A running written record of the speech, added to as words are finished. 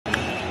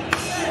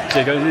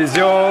C'è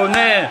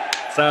condivisione,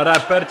 sarà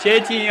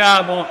perché ti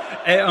amo,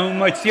 è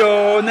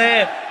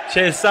emozione,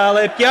 c'è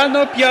sale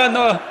piano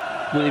piano.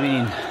 Good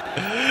evening.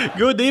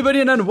 Good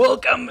evening and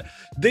welcome.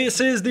 This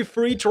is the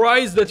free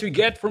tries that we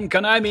get from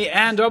Konami,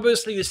 and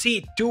obviously you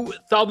see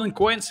 2,000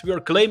 coins. We are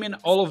claiming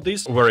all of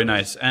this. Very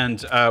nice.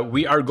 And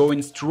we are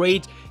going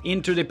straight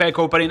into the pack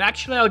opening.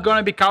 Actually, I'm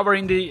gonna be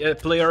covering the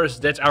players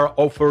that are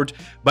offered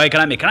by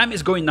Konami. Konami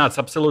is going nuts,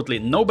 absolutely.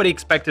 Nobody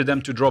expected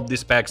them to drop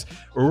these packs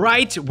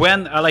right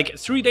when, like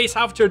 3 days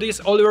after this,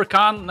 Oliver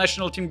Kahn,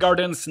 National Team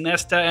Gardens,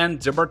 Nesta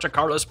and Roberto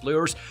Carlos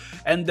players.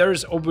 And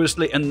there's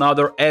obviously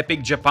another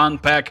Epic Japan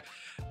pack.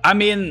 I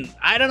mean,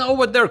 I don't know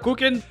what they're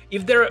cooking.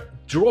 If they're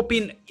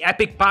dropping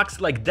epic packs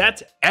like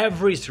that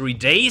every 3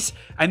 days,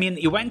 I mean,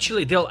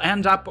 eventually they'll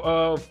end up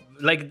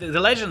like the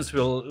legends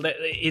will.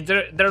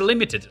 They're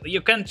limited. You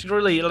can't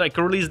really like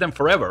release them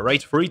forever,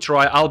 right? Free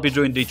try. I'll be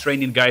doing the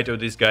training guide of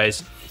these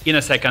guys in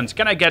a second.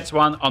 Can I get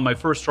one on my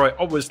first try?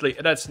 Obviously,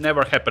 that's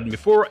never happened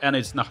before, and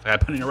it's not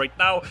happening right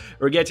now.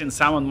 We're getting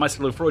someone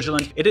massively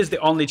fraudulent. It is the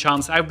only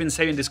chance. I've been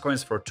saving these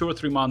coins for 2 or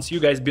 3 months.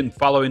 You guys been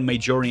following my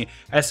journey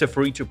as a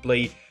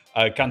free-to-play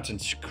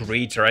content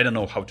creator. I don't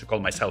know how to call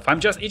myself.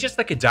 It's just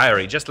like a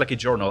diary, just like a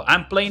journal.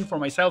 I'm playing for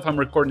myself, I'm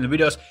recording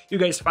videos. You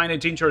guys find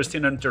it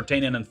interesting,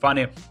 entertaining and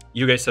funny.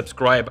 You guys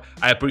subscribe.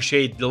 I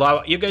appreciate the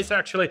love. You guys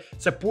actually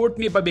support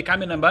me by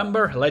becoming a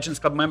member, Legends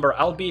Club member.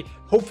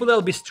 Hopefully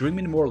I'll be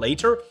streaming more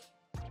later.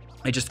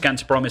 I just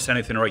can't promise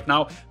anything right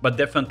now, but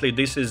definitely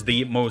this is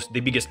the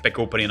biggest pack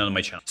opening on my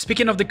channel.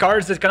 Speaking of the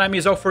cards that Konami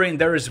is offering,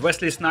 there is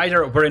Wesley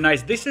Sneijder, very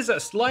nice. This is a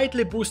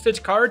slightly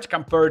boosted card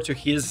compared to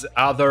his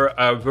other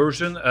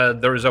version.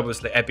 There is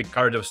obviously epic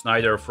card of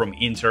Sneijder from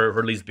Inter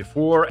released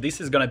before.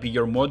 This is gonna be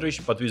your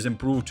Modric, but with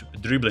improved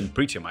dribbling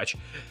pretty much.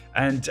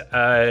 And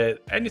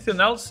anything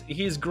else,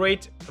 he's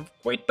great,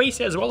 quite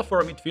pacey as well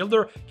for a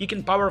midfielder. Kick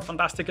and power,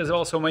 fantastic as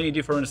well. So many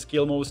different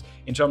skill moves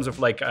in terms of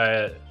like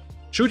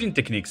shooting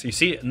techniques. You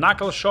see,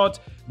 knuckle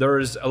shot,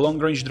 there's a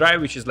long-range drive,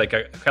 which is like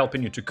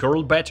helping you to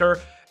curl better,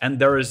 and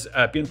there is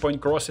a pinpoint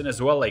crossing as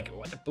well. Like,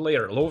 what a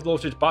player.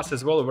 Low-lofted pass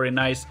as well, very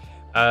nice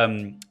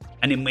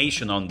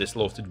animation on this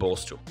lofted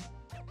balls too.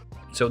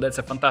 So that's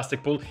a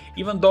fantastic pull,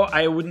 even though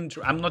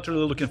I'm not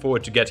really looking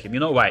forward to get him.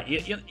 You know why?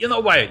 You know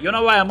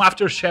why I'm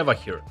after Sheva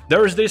here.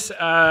 There's this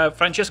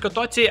Francesco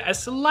Totti,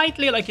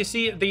 slightly, like you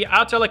see, the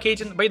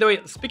auto-allocating. By the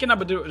way, speaking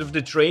of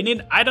the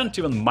training, I don't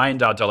even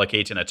mind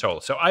auto-allocating at all.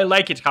 So I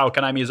like it how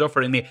Konami is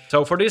offering me.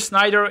 So for this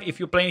Sneijder, if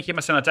you're playing him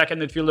as an attacking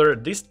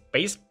midfielder, this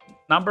pace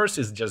numbers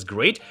is just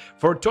great.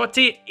 For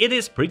Totti, it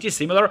is pretty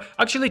similar.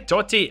 Actually,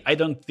 Totti, I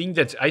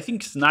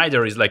think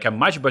Sneijder is like a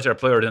much better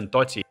player than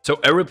Totti. So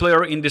every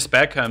player in this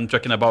pack, I'm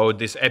talking about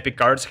these epic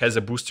cards, has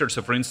a booster.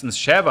 So for instance,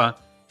 Sheva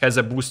has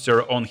a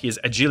booster on his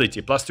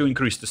agility, +2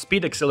 increase to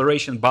speed,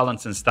 acceleration,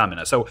 balance, and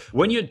stamina. So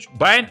when you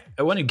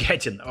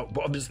get in,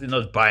 obviously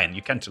not buying,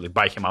 you can't really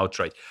buy him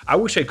outright. I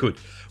wish I could.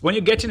 When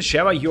you get in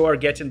Sheva, you are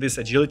getting this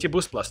agility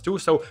boost +2.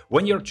 So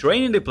when you're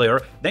training the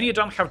player, then you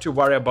don't have to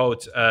worry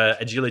about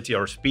agility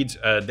or speed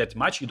that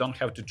much. You don't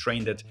have to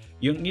train that.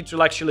 You need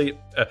to actually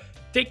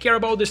take care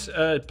about this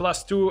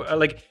 +2,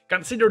 like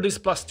consider this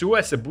 +2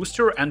 as a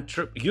booster and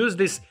use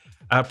this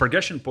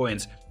progression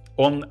points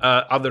on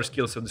other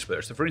skills of this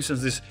player. So for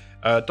instance, this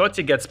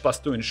Totti gets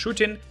 +2 in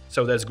shooting,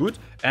 so that's good.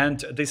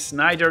 And this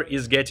Sneijder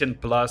is getting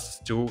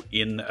 +2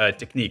 in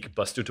technique,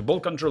 +2 to ball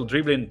control,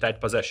 dribbling, tight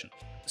possession.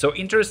 So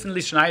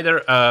interestingly,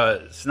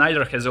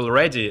 Sneijder has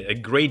already a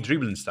great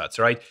dribbling stats,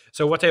 right?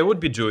 So what I would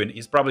be doing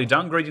is probably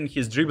downgrading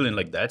his dribbling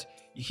like that.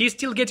 He's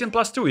still getting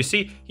 +2, you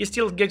see? He's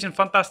still getting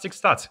fantastic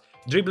stats.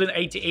 Dribbling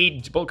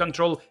 88, ball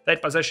control,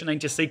 tight possession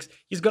 96.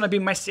 He's gonna be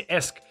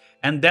Messi-esque.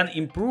 And then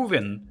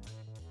improving,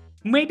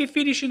 maybe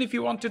finishing if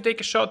you want to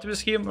take a shot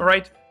with him,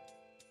 right?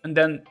 And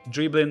then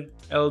dribbling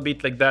a little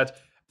bit like that.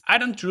 I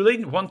don't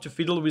really want to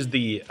fiddle with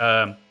the,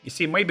 you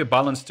see, maybe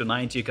balance to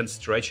 90, you can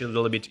stretch it a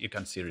little bit, you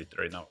can see it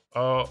right now,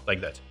 oh, like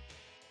that.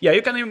 Yeah,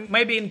 you can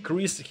maybe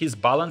increase his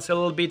balance a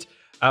little bit,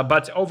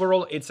 but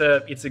overall it's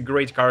a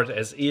great card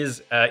as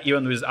is,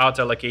 even with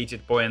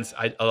auto-allocated points.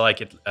 I like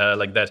it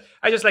like that.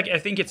 I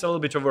think it's a little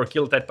bit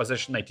overkill, tight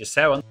possession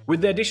 97.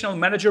 With the additional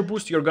manager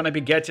boost, you're gonna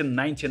be getting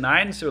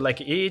 99, so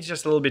like it's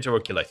just a little bit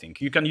overkill, I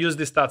think. You can use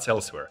the stats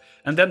elsewhere.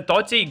 And then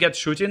Totti gets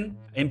shooting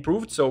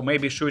improved, so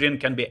maybe shooting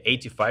can be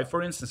 85,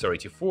 for instance, or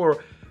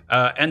 84,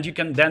 and you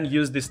can then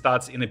use the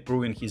stats in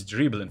improving his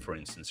dribbling, for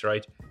instance,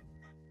 right?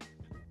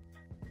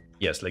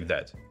 Yes, like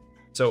that.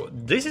 So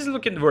this is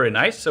looking very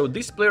nice. So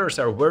these players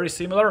are very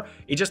similar.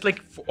 It's just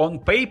like on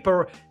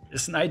paper,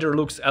 Sneijder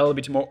looks a little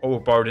bit more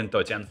overpowered than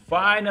Totti. And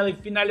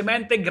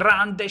finalmente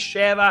grande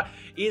Sheva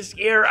is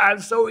here. I'm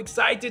so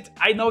excited.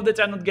 I know that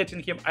I'm not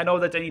getting him. I know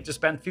that I need to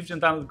spend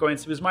 15,000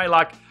 coins. With my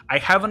luck, I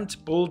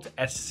haven't pulled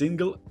a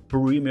single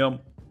premium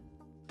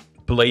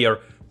player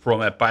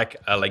from a pack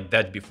like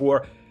that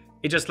before.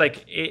 It's just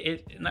like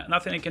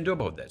nothing I can do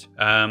about that.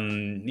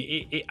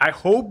 I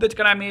hope that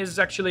Konami is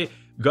actually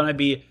gonna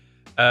be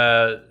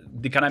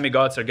the Konami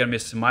gods are gonna be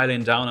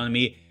smiling down on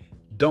me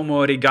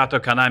Domo arigato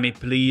Konami,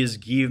 please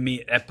give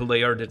me a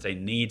player that I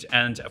need.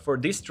 And for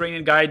this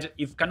training guide,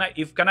 if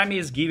Konami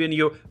is giving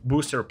you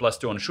booster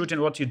 +2 on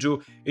shooting, what you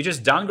do, you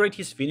just downgrade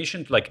his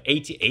finishing to like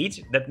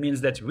 88. That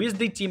means that with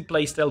the team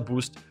playstyle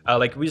boost,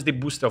 like with the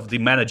boost of the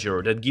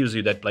manager that gives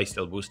you that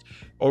playstyle boost,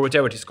 or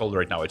whatever it is called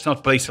right now, it's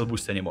not playstyle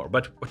boost anymore,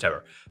 but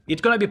whatever.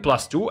 It's gonna be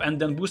 +2, and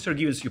then booster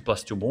gives you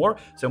 +2 more.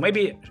 So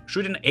maybe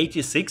shooting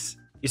 86.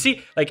 You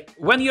see, like,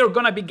 when you're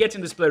gonna be getting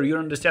this player, you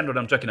understand what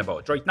I'm talking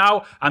about. Right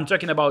now, I'm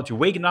talking about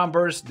wage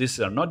numbers. These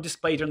are not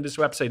displayed on this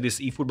website, this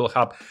eFootball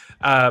hub,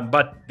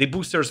 but the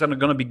boosters are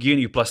gonna be giving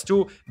you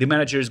 +2. The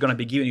manager is gonna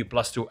be giving you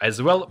 +2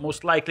 as well,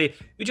 most likely.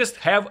 You just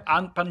have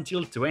up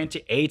until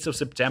 28th of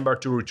September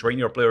to retrain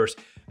your players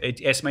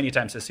as many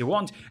times as you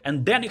want,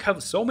 and then you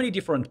have so many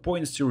different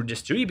points to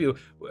distribute,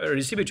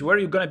 where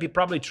you're gonna be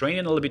probably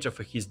training a little bit of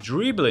his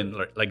dribbling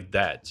like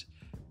that,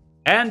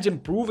 and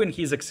improving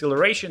his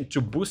acceleration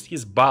to boost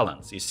his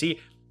balance. You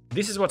see,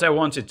 this is what I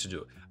wanted to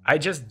do. I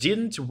just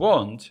didn't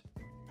want...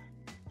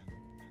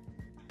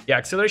 Yeah,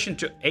 acceleration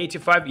to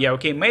 85. Yeah,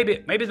 okay,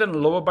 maybe then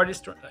lower body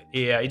strength.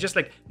 Yeah, it's just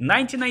like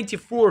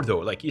 90-94 though.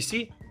 Like, you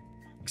see?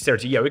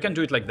 30. Yeah, we can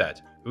do it like that.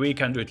 We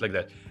can do it like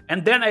that.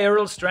 And then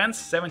aerial strength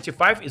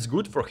 75 is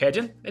good for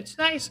heading. It's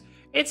nice.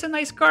 It's a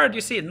nice card, you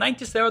see,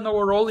 97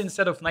 overall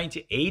instead of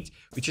 98,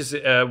 which is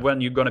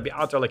when you're gonna be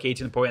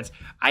auto-allocating points.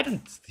 I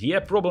don't see a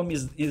problem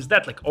is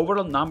that, like,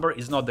 overall number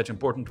is not that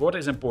important. What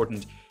is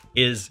important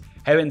is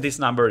having these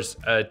numbers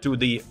to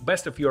the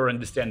best of your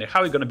understanding,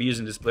 how you're gonna be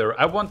using this player.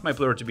 I want my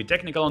player to be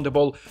technical on the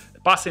ball.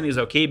 Passing is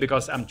okay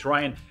because I'm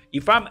trying,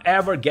 if I'm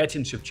ever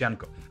getting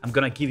Shevchenko, I'm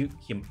gonna give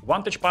him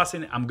one-touch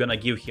passing, I'm gonna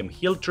give him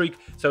heel trick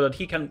so that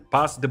he can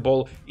pass the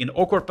ball in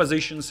awkward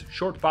positions,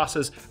 short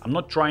passes. I'm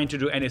not trying to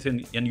do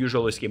anything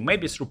unusual with him,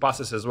 maybe through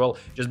passes as well,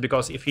 just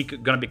because if he's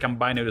gonna be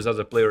combined with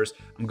other players,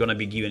 I'm gonna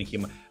be giving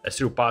him a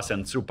through pass,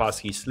 and through pass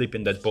he's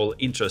slipping that ball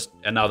into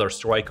another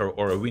striker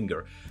or a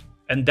winger.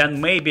 And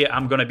then maybe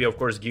I'm gonna be, of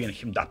course, giving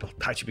him double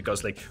touch,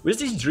 because, like, with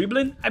this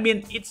dribbling, I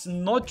mean, it's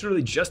not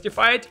really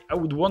justified. I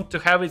would want to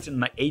have it in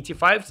my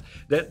 85s.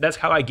 That's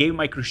how I gave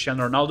my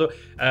Cristiano Ronaldo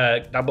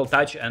double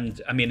touch,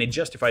 and I mean, it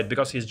justified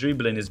because his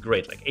dribbling is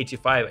great. Like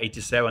 85,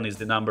 87 is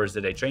the numbers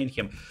that I trained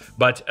him.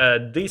 But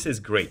this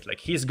is great. Like,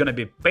 he's gonna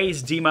be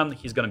pace demon,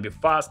 he's gonna be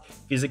fast,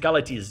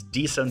 physicality is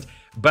decent,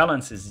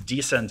 balance is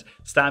decent,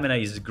 stamina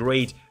is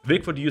great,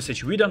 weak foot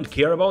usage, we don't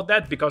care about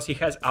that because he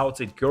has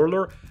outside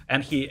curler,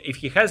 and if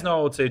he has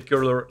no outside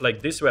curler,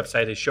 like this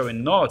website is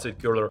showing no outside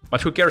curler,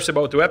 but who cares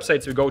about the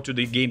websites? We go to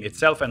the game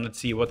itself and let's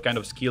see what kind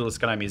of skills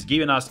Konami is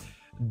giving us.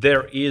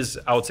 There is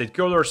outside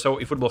curler, so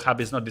eFootball Hub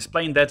is not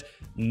displaying that.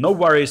 No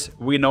worries,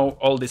 we know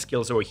all the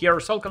skills over here.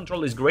 Soul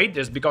control is great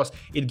just because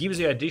it gives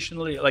you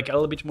additionally, like, a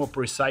little bit more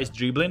precise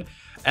dribbling,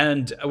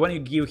 and when you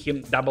give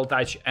him double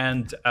touch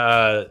and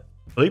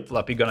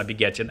flip-flop, you're gonna be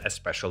getting a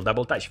special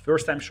double touch.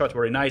 First time shot,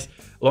 very nice.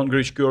 Long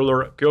reach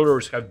curler.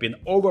 Curlers have been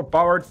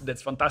overpowered.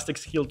 That's fantastic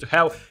skill to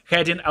have.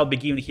 Heading, I'll be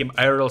giving him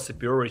aerial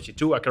superiority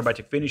too.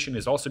 Acrobatic finishing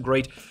is also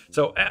great.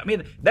 So, I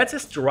mean, that's a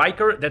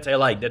striker that I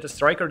like. That's a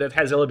striker that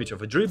has a little bit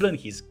of a dribbling.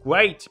 He's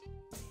quite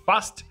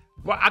fast.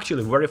 Well,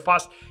 actually, very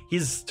fast.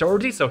 He's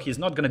sturdy, so he's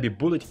not gonna be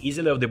bullied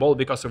easily off the ball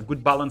because of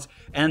good balance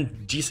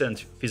and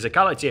decent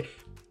physicality.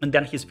 And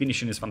then his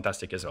finishing is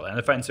fantastic as well. And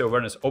the fancy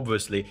awareness,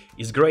 obviously,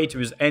 is great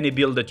with any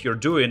build that you're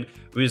doing.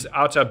 With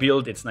auto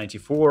build, it's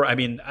 94. I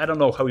mean, I don't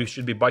know how you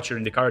should be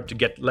butchering the card to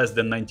get less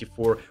than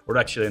 94 or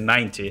actually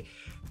 90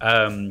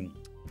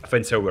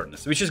 fancy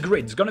awareness, which is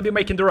great. It's going to be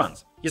making the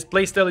runs. His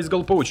playstyle is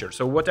goal poacher,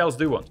 so what else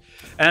do you want?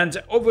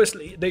 And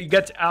obviously, they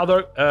get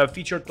other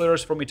featured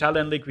players from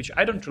Italian League, which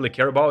I don't really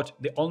care about.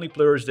 The only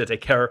players that I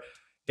care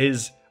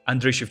is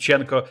Andriy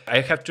Shevchenko.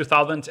 I have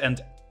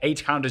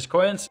 2,800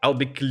 coins. I'll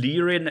be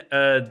clearing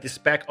this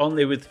pack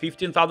only with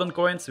 15,000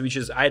 coins, which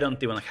is, I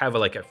don't even have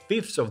like a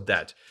fifth of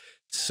that.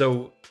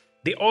 So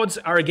the odds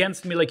are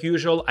against me like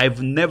usual.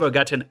 I've never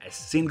gotten a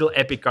single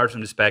epic card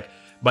from this pack,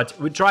 but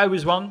we try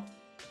with one.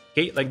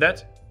 Okay, like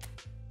that.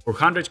 For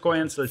 100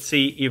 coins, let's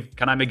see if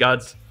Konami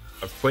gods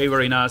are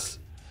favoring us.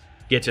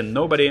 Getting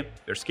nobody.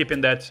 We're skipping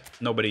that.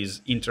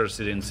 Nobody's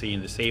interested in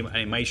seeing the same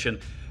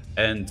animation.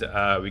 And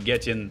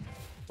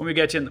we're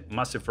getting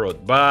massive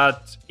fraud,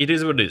 but it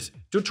is what it is.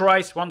 2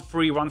 tries, 1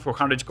 free, 1 for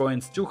 100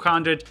 coins,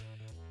 200,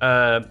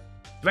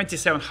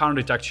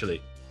 2,700 actually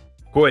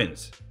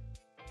coins,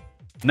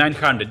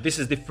 900. This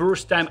is the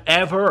first time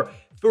ever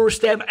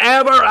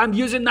I'm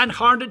using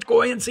 900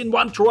 coins in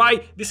 1 try.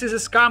 This is a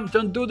scam.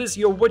 Don't do this.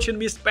 You're watching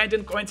me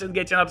spending coins and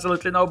getting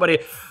absolutely nobody.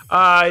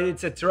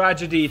 It's a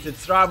tragedy. It's a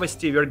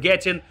travesty. We're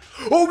getting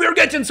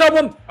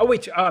someone. Oh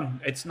wait,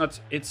 it's not.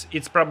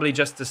 It's probably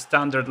just a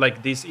standard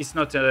like this. It's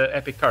not an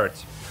epic card.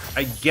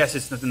 I guess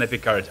it's not an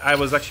epic card. I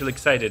was actually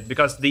excited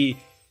because the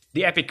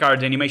epic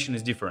card animation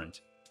is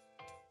different.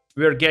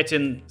 We're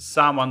getting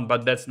someone,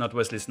 but that's not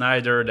Wesley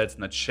Sneijder. That's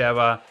not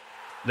Sheva.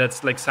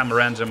 That's like some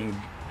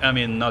random, I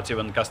mean, not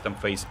even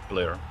custom-faced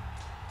player.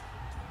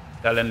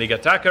 Italian League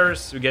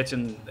attackers, we're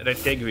getting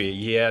Retegui.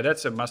 Yeah,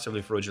 that's a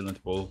massively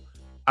fraudulent pull.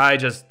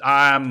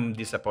 I'm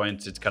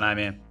disappointed,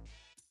 Konami.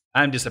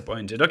 I'm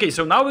disappointed. Okay,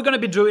 so now we're gonna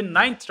be doing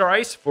 9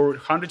 tries for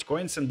 100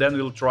 coins, and then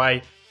we'll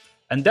try,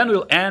 and then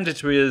we'll end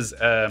it with,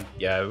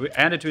 yeah, we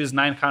end it with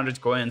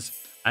 900 coins.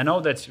 I know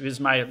that with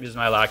my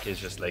luck, it's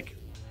just like,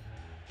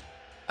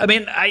 I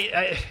mean,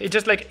 it's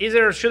just like,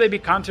 either should I be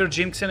counter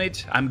jinxing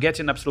it? I'm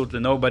getting absolutely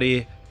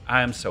nobody.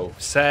 I am so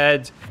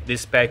sad.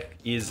 This pack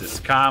is a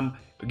scam.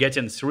 We're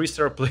getting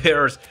 3-star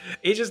players.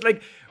 It's just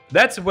like,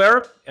 that's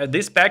where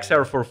these packs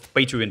are for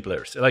pay-to-win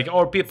players, like,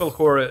 or people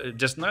who are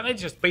just not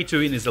just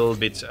pay-to-win is a little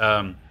bit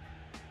of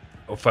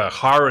a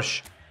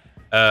harsh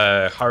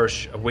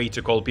way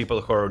to call people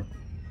who are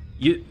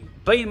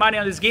playing money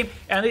on this game.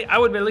 And I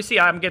would really see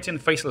I'm getting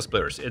faceless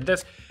players.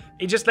 It's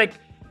just like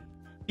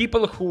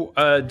people who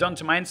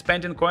don't mind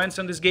spending coins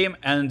on this game,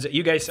 and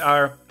you guys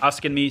are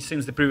asking me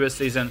since the previous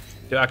season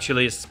to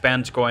actually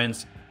spend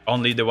coins,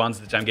 only the ones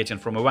that I'm getting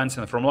from events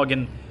and from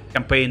login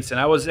campaigns, and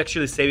I was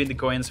actually saving the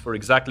coins for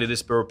exactly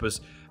this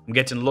purpose. I'm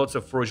getting lots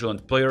of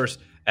fraudulent players,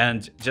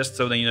 and just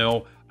so that you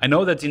know, I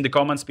know that in the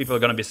comments people are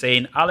gonna be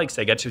saying, Alex,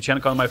 I got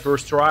Shevchenko on my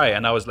first try,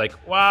 and I was like,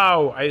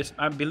 wow,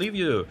 I believe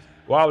you.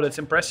 Wow, that's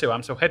impressive.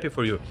 I'm so happy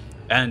for you,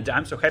 and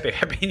I'm so happy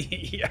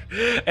here.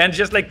 And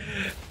just like,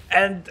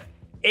 and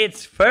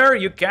it's fair,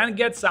 you can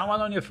get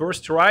someone on your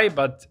first try,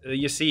 but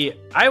you see,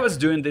 I was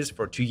doing this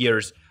for 2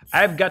 years.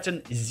 I've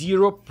gotten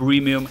 0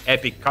 premium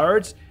epic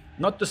cards.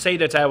 Not to say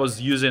that I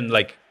was using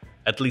like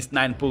at least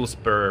 9 pulls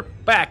per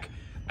pack.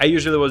 I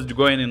usually was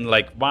going in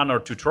like 1 or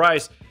 2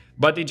 tries,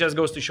 but it just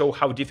goes to show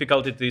how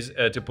difficult it is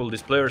to pull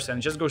these players,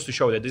 and just goes to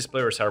show that these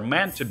players are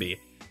meant to be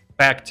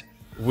packed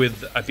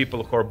with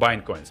people who are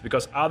buying coins,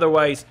 because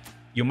otherwise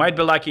you might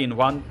be lucky in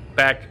 1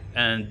 pack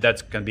and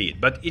that can be it.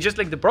 But it's just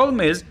like, the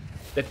problem is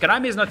that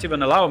Konami is not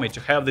even allowing me to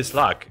have this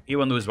luck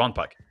even with 1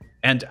 pack,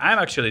 and I'm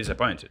actually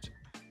disappointed.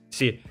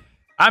 See,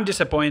 I'm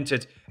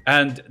disappointed.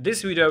 And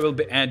this video will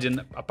be ending,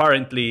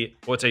 apparently,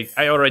 what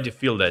I already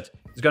feel that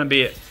it's gonna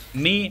be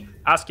me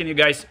asking you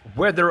guys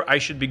whether I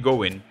should be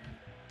going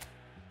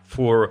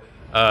for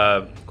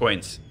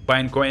coins,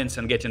 buying coins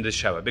and getting this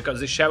Sheva.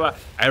 Because this Sheva,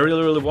 I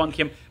really want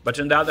him, but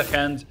on the other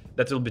hand,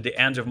 that will be the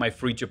end of my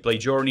free-to-play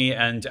journey,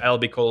 and I'll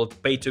be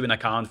called pay-to-win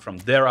account from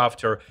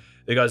thereafter.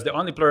 Because the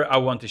only player I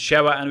want is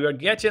Sheva, and we're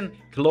getting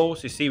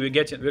close. You see,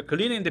 we're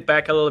cleaning the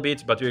pack a little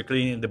bit, but we're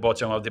cleaning the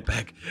bottom of the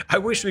pack. I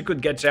wish we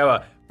could get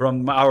Sheva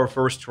from our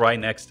first try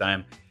next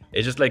time.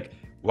 It's just like,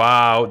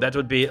 wow, that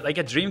would be like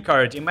a dream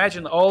card.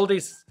 Imagine all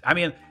this. I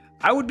mean,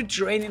 I would be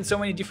training so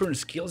many different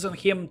skills on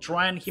him,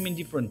 trying him in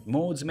different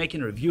modes,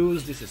 making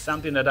reviews. This is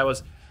something that I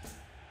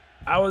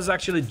was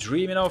actually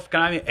dreaming of.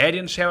 Konami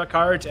adding Sheva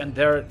card, and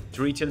they're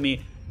treating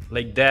me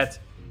like that.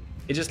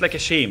 It's just like a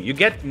shame. You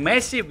get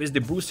Messi with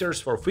the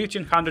boosters for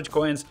 1500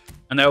 coins,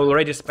 and I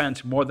already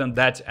spent more than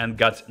that and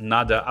got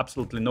nada,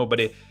 absolutely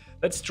nobody.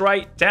 Let's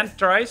try 10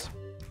 tries,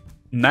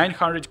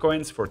 900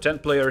 coins for 10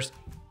 players.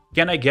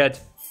 Can I get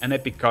an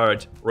epic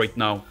card right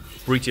now?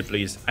 Pretty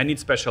please. I need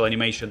special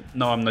animation.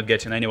 No, I'm not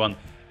getting anyone.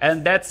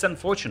 And that's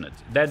unfortunate.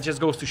 That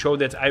just goes to show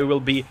that I will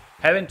be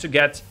having to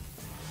get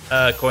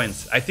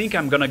coins. I think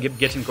I'm gonna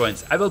getting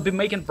coins. I will be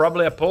making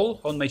probably a poll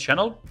on my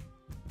channel,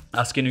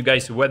 asking you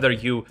guys whether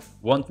you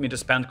want me to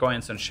spend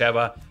coins on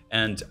Sheva,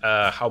 and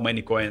how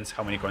many coins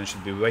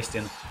should be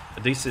wasting.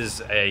 This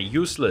is a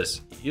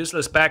useless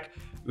pack.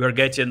 We are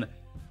getting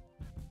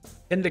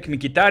Hendrik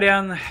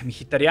Mkhitaryan,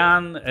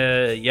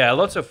 yeah,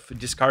 lots of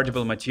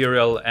discardable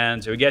material,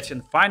 and we're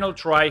getting final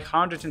try,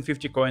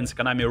 150 coins.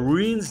 Konami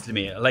rinsed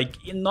me, like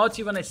not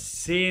even a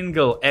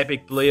single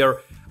epic player.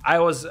 I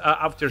was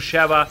after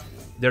Sheva,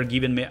 they're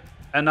giving me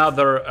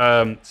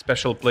another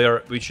special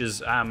player, which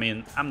is, I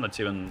mean, I'm not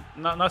even,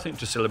 nothing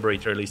to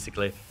celebrate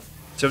realistically.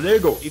 So there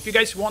you go. If you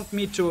guys want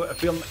me to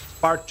film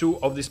part 2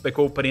 of this pack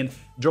opening,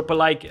 drop a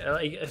like,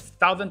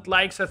 1,000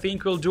 likes I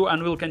think we'll do,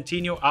 and we'll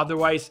continue.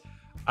 Otherwise,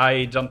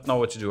 I don't know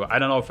what to do. I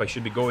don't know if I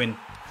should be going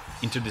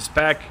into this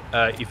pack,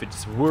 if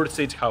it's worth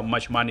it, how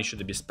much money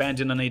should I be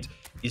spending on it,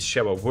 is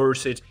Sheva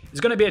worth it? It's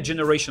gonna be a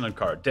generational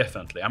card,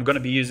 definitely. I'm gonna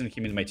be using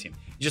him in my team.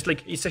 Just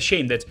like, it's a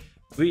shame that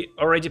we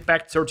already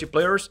packed 30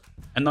 players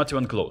and not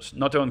even close to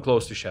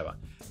Sheva.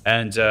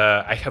 And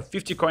I have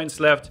 50 coins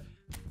left.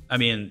 I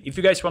mean, if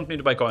you guys want me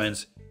to buy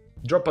coins,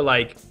 drop a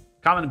like,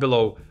 comment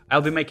below.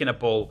 I'll be making a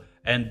poll.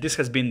 And this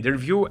has been the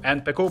review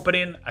and pack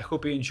opening. I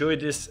hope you enjoyed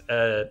this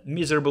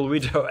miserable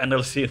video, and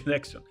I'll see you in the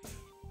next one.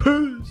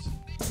 Peace!